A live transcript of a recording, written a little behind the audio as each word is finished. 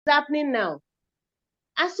happening now?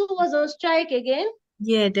 ASU was on strike again.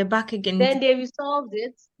 Yeah, they're back again. Then they resolved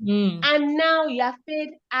it. And now you are paid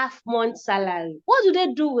half-month salary. What do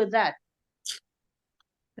they do with that?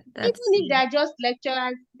 Even if they are just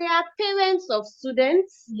lecturers, they are parents of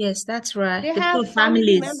students. Yes, that's right. They They've have got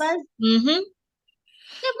family families. members.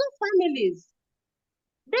 They've got families.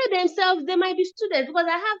 They themselves, they might be students, because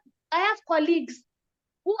I have colleagues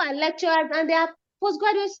who are lecturers and they are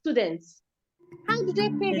postgraduate students. How do they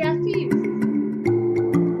pay their fees?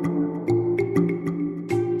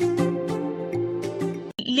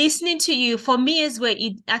 Listening to you, for me as well,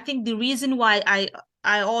 I think the reason why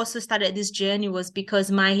I also started this journey was because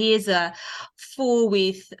my ears are full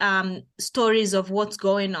with stories of what's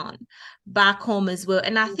going on back home as well.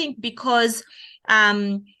 And I think because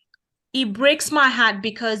it breaks my heart,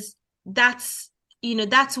 because that's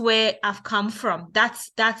that's where I've come from.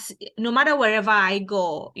 That's no matter wherever I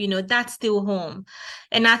go, that's still home.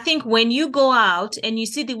 And I think when you go out and you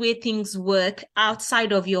see the way things work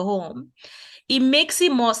outside of your home, it makes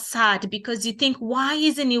it more sad, because you think, why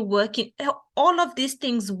isn't it working? All of these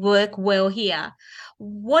things work well here.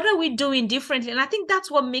 What are we doing differently? And I think that's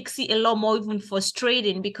what makes it a lot more even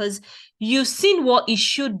frustrating, because you've seen what it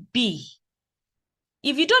should be.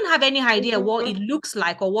 If you don't have any idea what it looks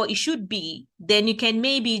like or what it should be, then you can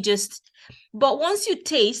maybe just, but once you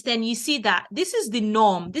taste and you see that this is the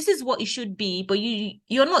norm, this is what it should be, but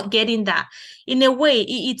you're not getting that. In a way,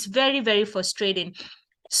 it's very, very frustrating.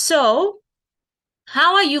 So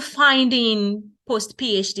how are you finding post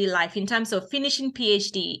PhD life in terms of finishing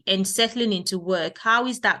PhD and settling into work? How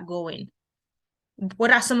is that going? What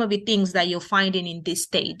are some of the things that you're finding in this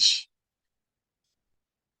stage?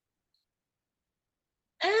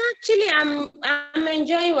 Actually, I'm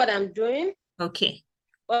enjoying what I'm doing. Okay.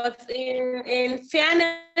 But in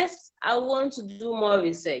fairness, I want to do more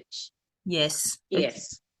research. Yes. Yes. Okay.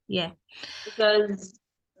 Yeah. Because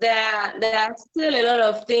there are still a lot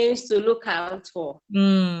of things to look out for.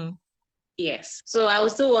 Yes. So I will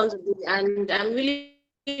still want to do, and I'm really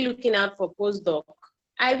looking out for postdoc.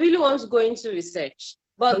 I really want to go into research,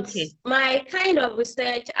 but my kind of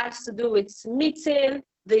research has to do with meeting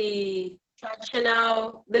the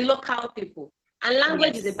local people. And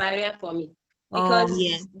language is a barrier for me, because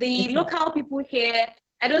the local people here,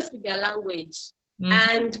 I don't speak their language.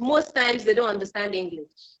 And most times they don't understand English.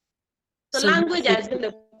 So language has been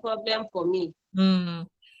the problem for me.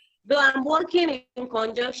 Though I'm working in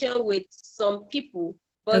conjunction with some people,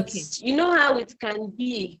 but you know how it can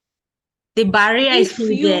be. The barrier is still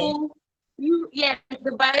there. Yes,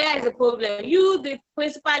 the barrier is a problem. You, the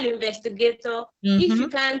principal investigator, if you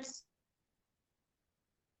can't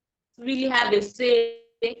really have a say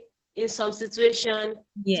in some situation,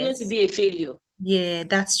 it's going to be a failure. Yeah,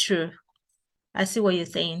 that's true. I see what you're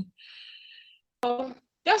saying. So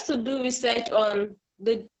just to do research on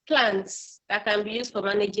the plants that can be used for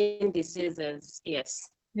managing diseases, yes.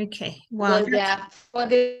 Okay. Wow. Because they are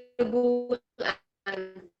affordable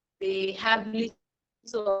and they have little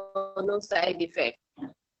or no side effect.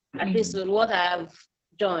 At least with what I've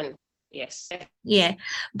done, yes. Yeah,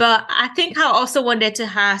 but I think I also wanted to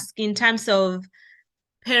ask in terms of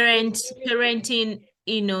parenting,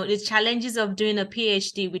 the challenges of doing a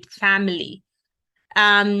PhD with family.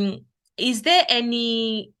 Is there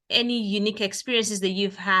any unique experiences that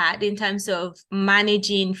you've had in terms of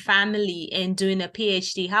managing family and doing a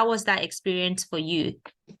PhD? How was that experience for you?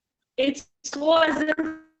 It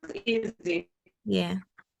wasn't easy. Yeah.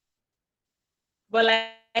 But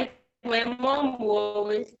like my mom will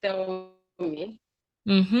always tell me,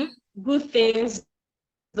 good things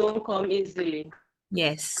don't come easily.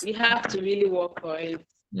 Yes. You have to really work for it.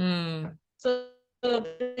 So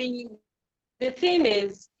the thing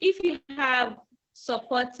is, if you have a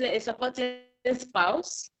supporting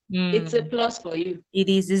spouse, it's a plus for you. It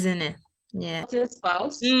is, isn't it? Yeah.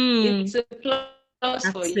 Spouse, it's a plus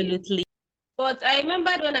for you. Absolutely. But I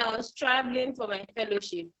remember when I was traveling for my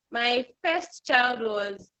fellowship, my first child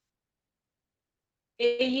was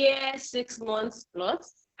a year, 6 months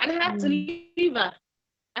plus, and I had to leave her.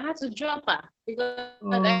 I had to drop her because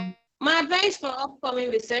my advice for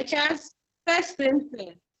upcoming researchers, first thing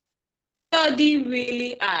first, study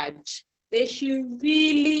really hard. They should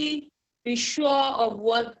really be sure of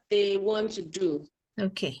what they want to do.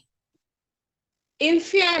 Okay. In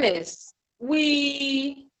fairness,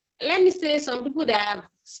 let me say, some people that I've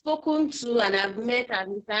spoken to and I've met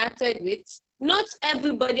and interacted with, not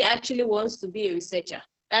everybody actually wants to be a researcher.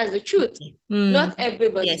 That's the truth. Not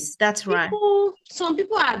everybody. Yes, that's right. Some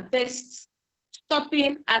people are best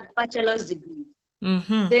stopping at bachelor's degree.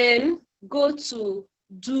 Then go to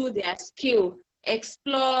do their skill,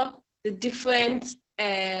 explore the different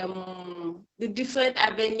the different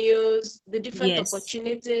avenues, the different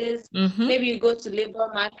opportunities. Maybe you go to labor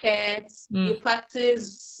markets, you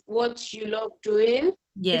practice what you love doing.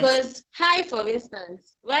 Because for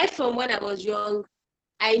instance, right from when I was young,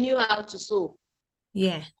 I knew how to sew.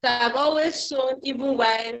 So I've always sewn even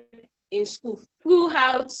while in school,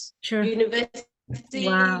 throughout university,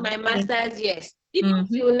 my master's, even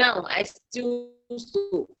till now, I still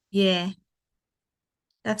sew.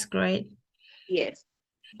 That's great. Yes.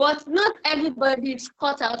 But not everybody is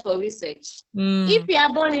cut out for research. If you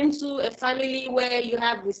are born into a family where you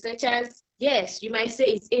have researchers, yes, you might say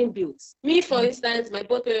it's inbuilt. Me, for instance, my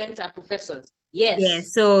both parents are professors.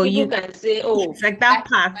 Yes. So people you can say, oh, it's like that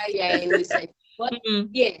path. Why you are in research. But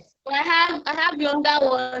yes, but I have younger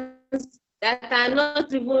ones that are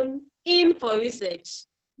not even in for research.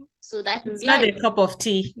 So that is not a cup of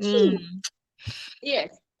tea.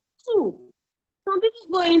 Yes. Two. Some people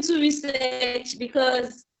go into research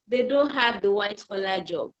because they don't have the white collar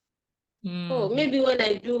job. Oh, maybe when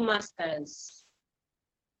I do masters,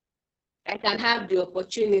 I can have the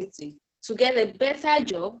opportunity to get a better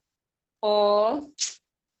job, or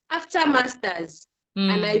after masters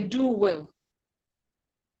and I do well,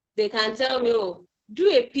 they can tell me, oh, do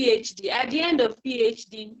a PhD. At the end of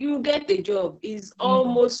PhD, you get a job. Is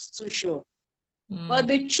almost too sure. But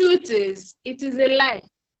the truth is, it is a lie.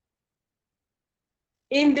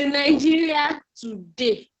 In the Nigeria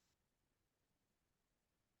today,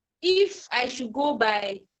 if I should go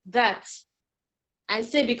by that and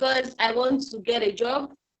say because I want to get a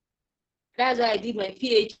job, that's why I did my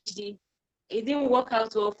PhD, it didn't work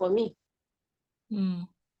out well for me.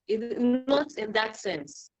 It, not in that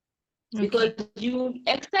sense. Because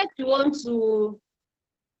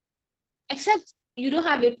except you don't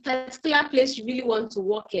have a particular place you really want to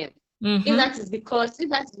work in. If that is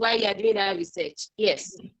why you are doing that research,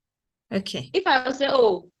 yes. If I would say,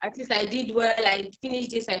 oh, at least I did well, I finished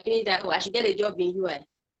this, I finished that, oh, I should get a job in UI.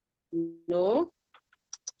 No.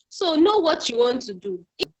 So know what you want to do.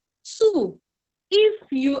 Two,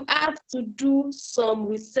 if you have to do some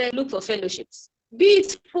research, look for fellowships. Be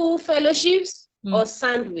it full fellowships or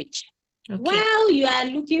sandwich. While you are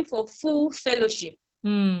looking for full fellowship,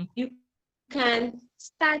 you can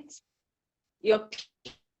start your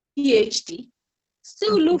PhD,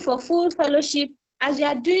 still look for full fellowship. As you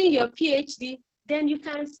are doing your PhD, then you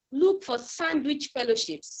can look for sandwich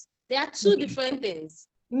fellowships. There are two different things.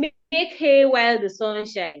 Make hay while the sun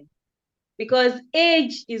shines, because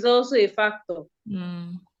age is also a factor.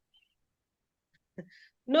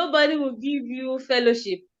 Nobody will give you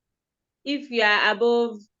fellowship if you are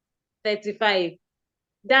above 35.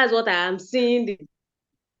 That's what I am seeing.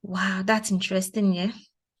 Wow, that's interesting, yeah.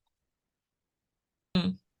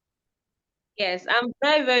 Yes, I'm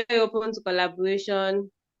very, very open to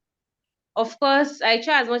collaboration. Of course, I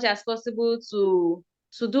try as much as possible to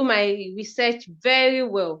do my research very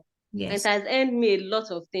well. And it has earned me a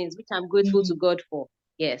lot of things, which I'm grateful to God for.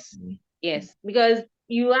 Yes. Yes. Because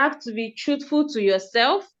you have to be truthful to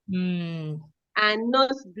yourself and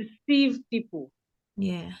not deceive people.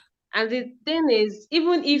 And the thing is,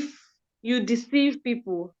 even if you deceive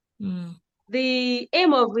people, the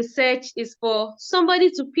aim of research is for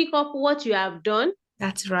somebody to pick up what you have done.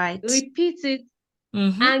 That's right. Repeat it.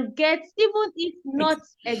 And get, even if not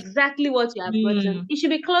exactly what you have gotten, it should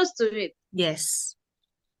be close to it. Yes.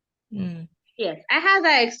 Yes, I had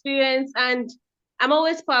that experience and I'm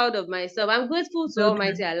always proud of myself. I'm grateful to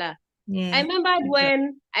Almighty Allah. I remembered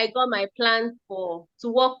when I got my plan to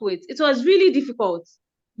work with, it was really difficult.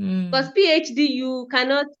 Because PhD, you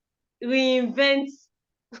cannot reinvent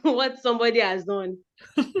what somebody has done.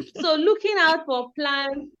 So looking out for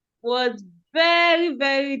plans was very,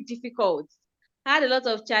 very difficult. I had a lot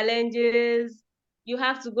of challenges. You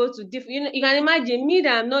have to go to different, you can imagine me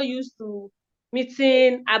that I'm not used to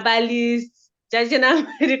meeting herbalists, traditional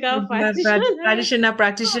medical practitioners. Traditional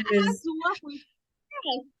practitioners. So I had to work with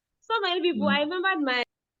so many people. I remembered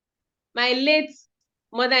my late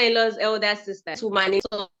mother-in-law's elder sister who managed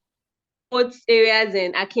both areas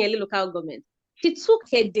in Akinyele local government. She took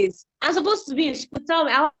her days. I'm supposed to be in school. Tell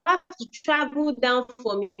me, I have to travel down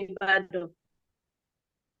from Ibadan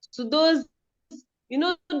to those,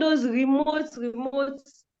 those remote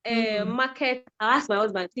market. I asked my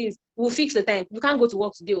husband, please, we'll fix the time. You can't go to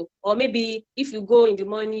work today. Or maybe if you go in the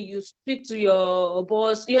morning, you speak to your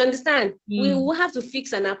boss. You understand? We will have to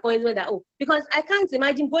fix an appointment because I can't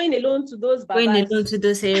imagine going alone to those babas. Going alone to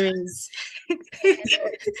those areas.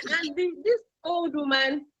 And this old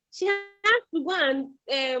woman, she has to go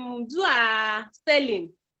and do a selling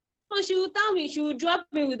So she would tell me, she would drop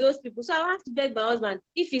me with those people. So I have to beg my husband,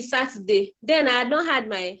 if it's Saturday, then I'd had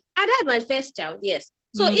my first child, yes.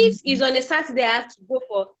 So if it's on a Saturday, I have to go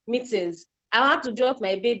for meetings. I'll have to drop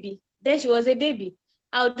my baby. Then she was a baby.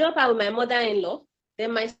 I'll drop her with my mother-in-law.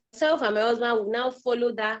 Then myself and my husband will now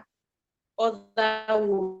follow that other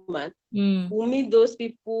woman. We'll meet those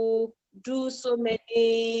people, do so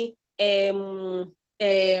many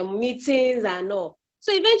meetings and all.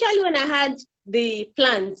 So eventually when I had the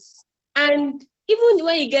plans, and even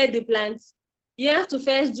when you get the plans, you have to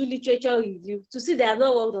first do literature review to see they have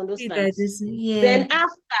not worked on those plans. Then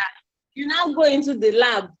after, you now go into the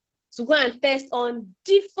lab to go and test on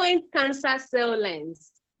different cancer cell lines.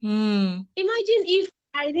 Imagine if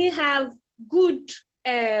I didn't have good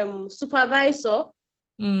supervisor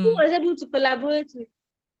who was able to collaborate with,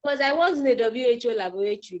 because I was in a WHO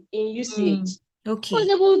laboratory in UCH. Okay. I was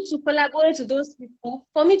able to collaborate with those people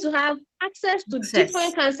for me to have access to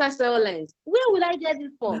different cancer cell lines. Where will I get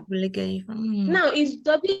it from? Now it's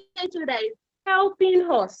WHO that is helping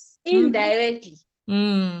us indirectly.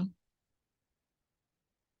 So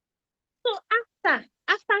after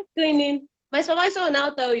screening, my supervisor will now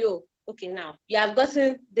tell you, okay, now you have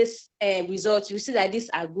gotten this result. You see that these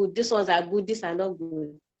are good, these ones are good, these are not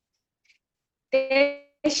good. Then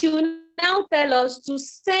she will now tell us to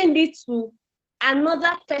send it to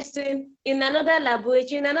another person in another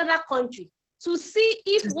laboratory in another country to see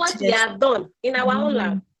if what we have done in our own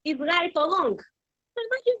lab is right or wrong. So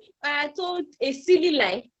imagine if I told a silly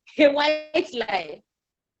lie, a white lie,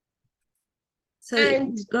 so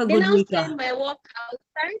and they now send my work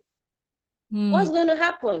outside. What's going to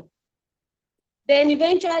happen? Then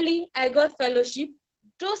eventually I got fellowship.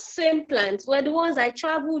 Those same plants were the ones I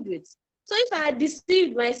traveled with. So if I had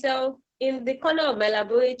deceived myself in the corner of my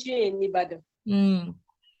laboratory in Ibadan,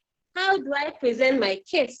 how do I present my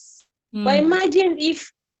case? But imagine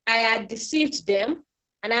if I had deceived them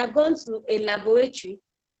and I've gone to a laboratory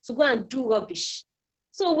to go and do rubbish.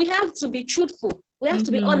 So we have to be truthful. We have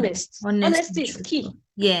to be honest. Honesty is key.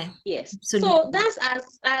 Yeah. Yes. Absolutely. So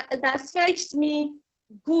that's fetched me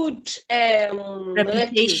good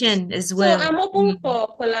reputation as well. So I'm open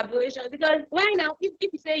for collaboration, because right now, if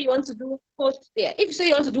you say you want to do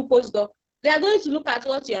postdoc, they are going to look at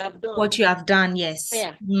what you have done. What you have done, yes.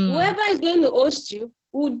 Yeah. Whoever is going to host you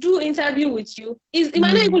will do interview with you. It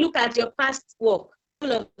might not even look at your past work,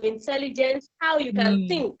 full of intelligence, how you can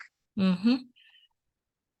think.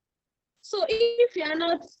 So if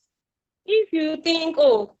you think,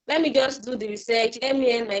 oh, let me just do the research, let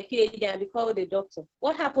me end my PhD and be called a doctor,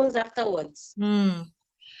 what happens afterwards? Yeah.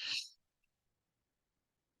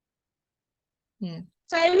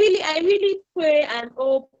 So I really pray and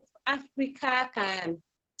hope Africa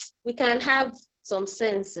we can have some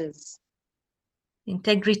senses.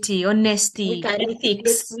 Integrity, honesty,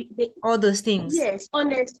 ethics, all those things. Yes,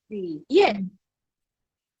 honesty. Yes.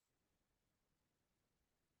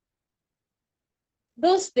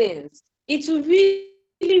 Those things. It will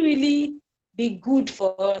really be good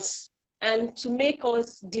for us and to make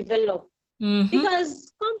us develop.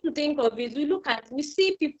 Because come to think of it, we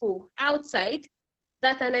see people outside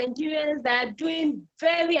that are Nigerians that are doing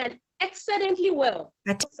very and excellently well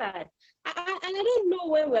outside. And I don't know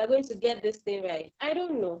when we are going to get this thing right. I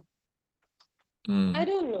don't know. I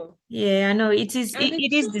don't know. Yeah, I know. It is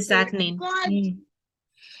disheartening.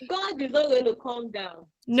 God is not going to calm down.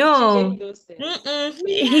 No.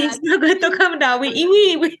 He's not going to calm down.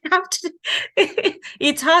 We have to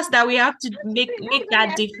it's us that we have to make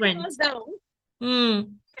that difference. Yeah.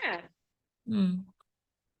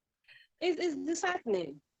 It's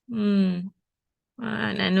disheartening.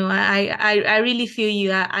 I know. I really feel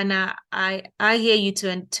you, and I hear you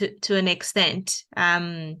to an extent.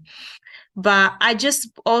 But I just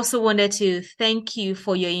also wanted to thank you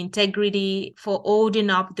for your integrity, for holding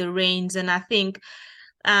up the reins. And I think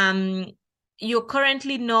are you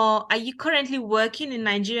currently working in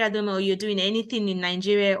Nigeria? I don't know, you're doing anything in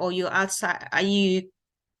Nigeria, or you're outside? Are you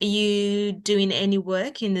doing any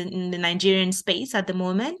work in the Nigerian space at the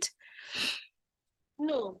moment?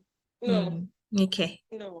 No. Okay.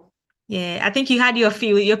 No. Yeah, I think you had your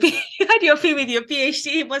feel with your with your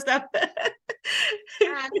PhD. You must have. No.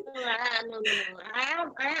 I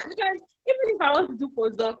am because even if I want to do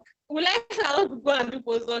postdoc, will I want to go and do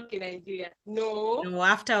postdoc in Nigeria? No. No,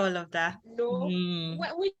 after all of that. No.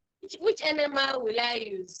 Which NMR will I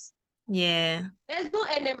use? Yeah. There's no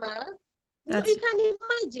NMR. You can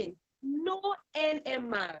imagine no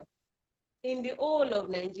NMR in the whole of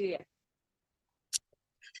Nigeria.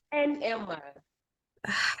 NMR.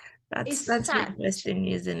 That's interesting,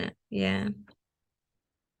 isn't it? Yeah.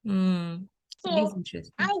 So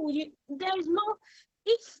how will you? There is no.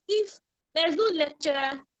 if there's no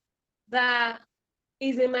lecturer that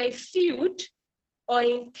is in my field or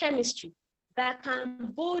in chemistry that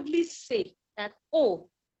can boldly say that, oh,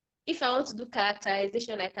 if I want to do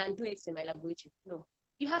characterization, I can do it in my laboratory. No,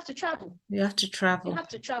 you have to travel. You have to travel. You have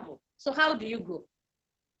to travel. So how do you go?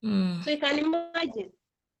 Mm. So you can imagine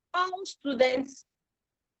all students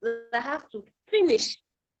that have to finish.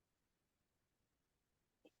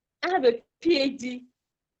 I have a PhD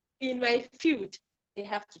in my field. They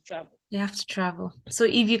have to travel. You have to travel. So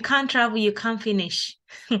if you can't travel, you can't finish.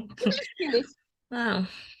 You can't finish. Wow.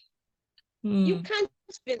 You can't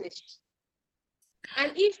finish.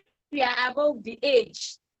 And if you are above the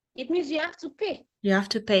age, it means you have to pay. You have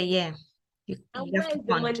to pay, yeah. You where have to is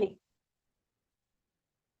the fund. money?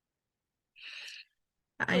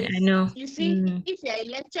 I know. You see, if you're a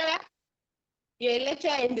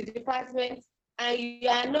lecturer in the department and you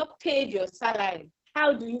are not paid your salary,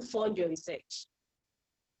 how do you fund your research?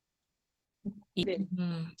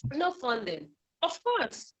 No funding. Of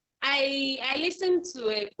course, I listened to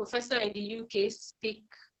a professor in the UK speak,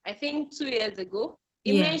 I think 2 years ago.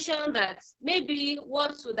 He mentioned that maybe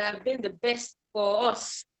what would have been the best for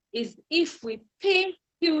us is if we pay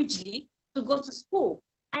hugely to go to school.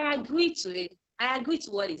 I agree to it. I agree to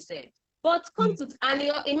what he said. But and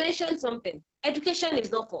he mentioned something. Education is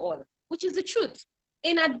not for all, which is the truth.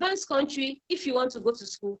 In advanced country, if you want to go to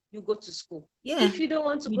school, you go to school. Yeah. If you don't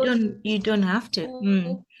want to go to school, you don't have to.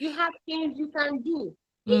 You have things you can do.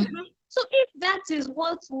 Yeah. So if that is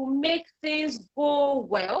what will make things go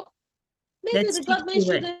well, maybe the government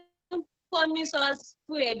shouldn't promise us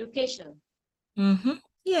free education.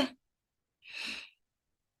 Yeah.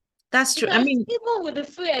 That's true. Because even with the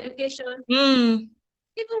free education,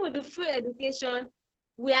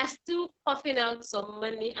 we are still coughing out some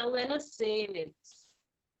money and we're not saying it.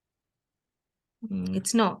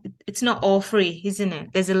 It's not all free, isn't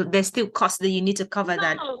it? There's still costs that you need to cover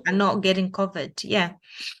that are not getting covered. Yeah.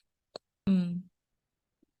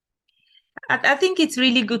 I think it's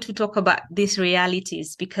really good to talk about these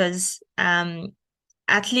realities because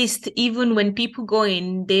at least even when people go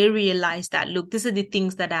in, they realize that, look, these are the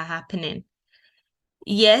things that are happening.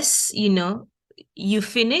 Yes, you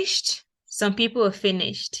finished. Some people are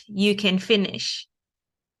finished. You can finish,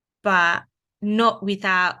 but not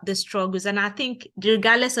without the struggles. And I think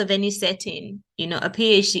regardless of any setting, a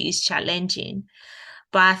PhD is challenging.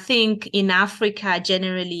 But I think in Africa,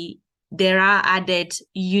 generally, there are added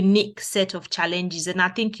unique set of challenges. And I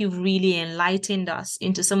think you've really enlightened us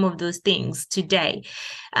into some of those things today.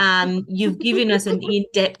 You've given us an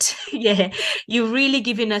in-depth, you've really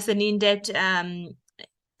given us an in-depth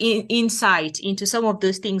insight into some of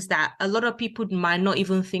those things that a lot of people might not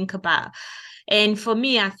even think about. And for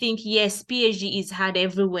me, I think, yes, PhD is hard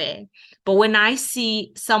everywhere. But when I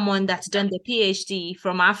see someone that's done the PhD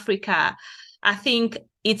from Africa, I think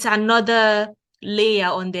it's another layer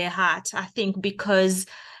on their heart, I think, because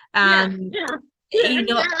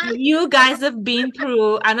you guys have been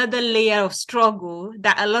through another layer of struggle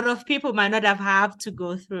that a lot of people might not have to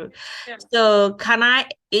go through. So can I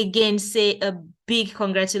again say a big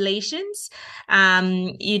congratulations?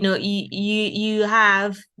 You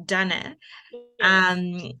have done it.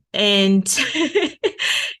 And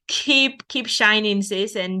keep shining,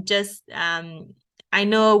 sis, and just I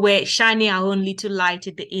know we're shining our own little light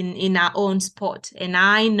in our own spot, and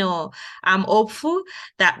I know I'm hopeful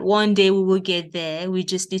that one day we will get there. We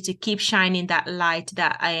just need to keep shining that light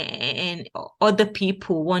and other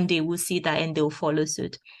people one day will see that and they'll follow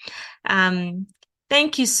suit.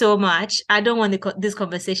 Thank you so much. I don't want this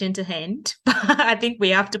conversation to end, but I think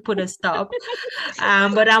we have to put a stop.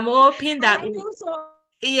 But I'm hoping that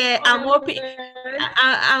I'm hoping.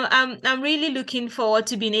 I'm really looking forward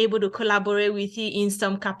to being able to collaborate with you in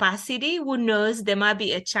some capacity. Who knows? There might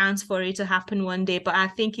be a chance for it to happen one day, but I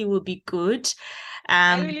think it will be good.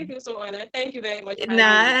 I really feel so honored. Thank you very much.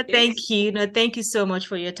 Thank you. Thank you so much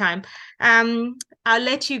for your time. I'll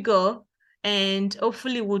let you go, and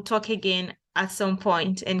hopefully we'll talk again at some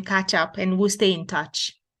point and catch up, and we'll stay in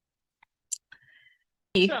touch.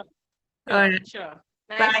 Sure. All right. Sure.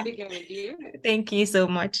 Nice speaking with you. Thank you so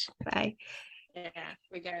much. Bye. Yeah,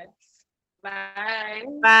 regards. Bye.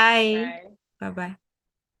 Bye. Bye-bye.